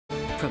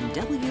From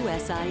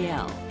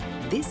WSIL,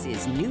 this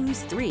is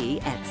News 3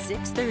 at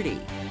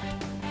 6:30.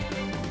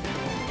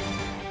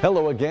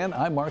 Hello again,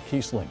 I'm Mark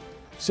Kiesling.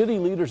 City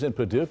leaders in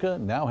Paducah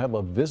now have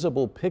a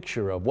visible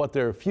picture of what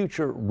their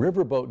future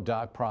Riverboat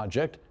dock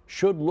project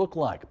should look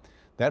like.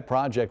 That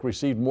project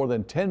received more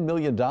than $10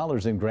 million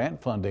in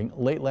grant funding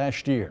late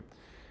last year.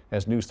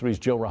 As News 3's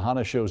Joe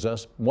Rahana shows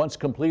us, once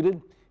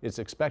completed, it's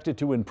expected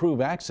to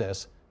improve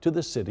access to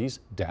the city's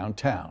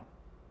downtown.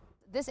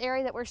 This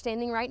area that we're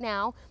standing right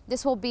now,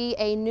 this will be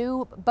a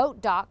new boat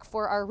dock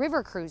for our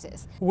river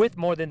cruises. With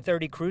more than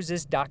 30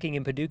 cruises docking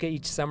in Paducah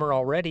each summer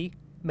already,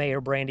 Mayor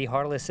Brandy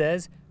Harless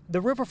says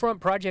the riverfront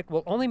project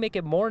will only make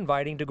it more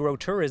inviting to grow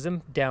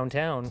tourism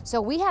downtown.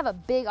 So we have a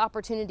big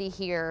opportunity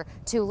here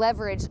to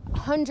leverage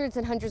hundreds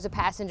and hundreds of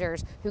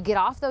passengers who get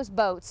off those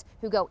boats,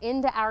 who go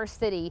into our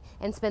city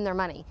and spend their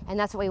money. And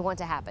that's what we want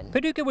to happen.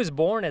 Paducah was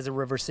born as a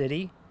river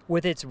city,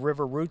 with its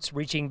river roots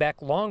reaching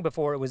back long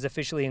before it was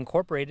officially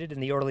incorporated in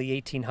the early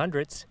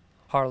 1800s.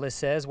 Harless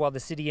says while the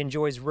city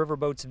enjoys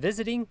riverboats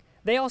visiting,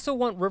 they also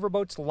want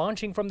riverboats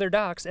launching from their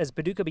docks as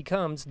Paducah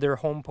becomes their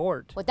home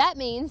port. What that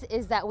means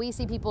is that we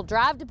see people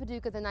drive to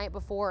Paducah the night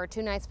before or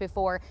 2 nights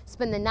before,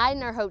 spend the night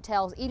in our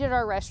hotels, eat at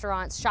our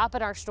restaurants, shop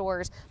at our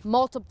stores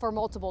for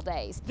multiple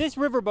days. This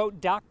riverboat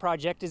dock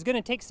project is going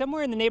to take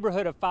somewhere in the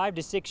neighborhood of 5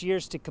 to 6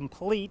 years to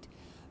complete.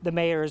 The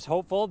mayor is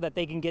hopeful that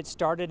they can get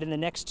started in the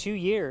next 2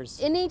 years.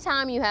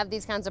 Anytime you have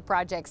these kinds of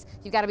projects,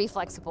 you've got to be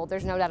flexible.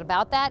 There's no doubt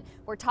about that.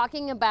 We're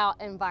talking about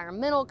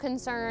environmental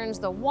concerns.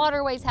 The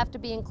waterways have to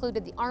be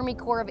included, the Army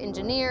Corps of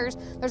Engineers.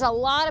 There's a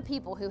lot of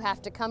people who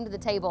have to come to the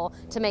table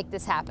to make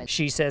this happen.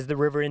 She says the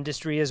river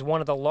industry is one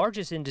of the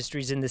largest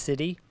industries in the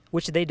city,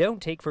 which they don't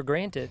take for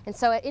granted. And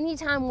so at any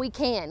time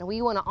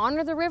we want to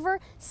honor the river,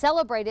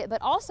 celebrate it,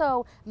 but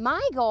also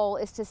my goal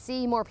is to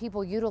see more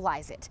people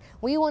utilize it.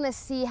 We want to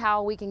see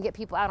how we can get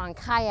people out on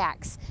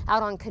kayaks,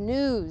 out on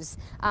canoes,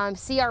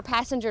 see our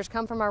passengers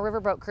come from our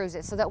riverboat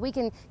cruises so that we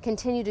can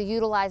continue to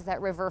utilize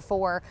that river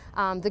for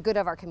the good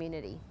of our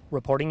community.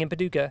 Reporting in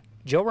Paducah,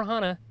 Joe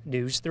Rahana,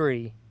 News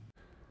 3.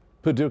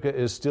 Paducah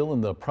is still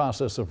in the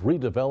process of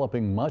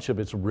redeveloping much of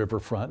its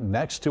riverfront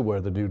next to where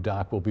the new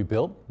dock will be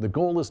built. The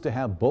goal is to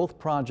have both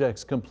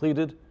projects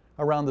completed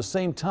around the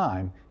same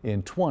time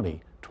in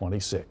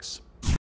 2026.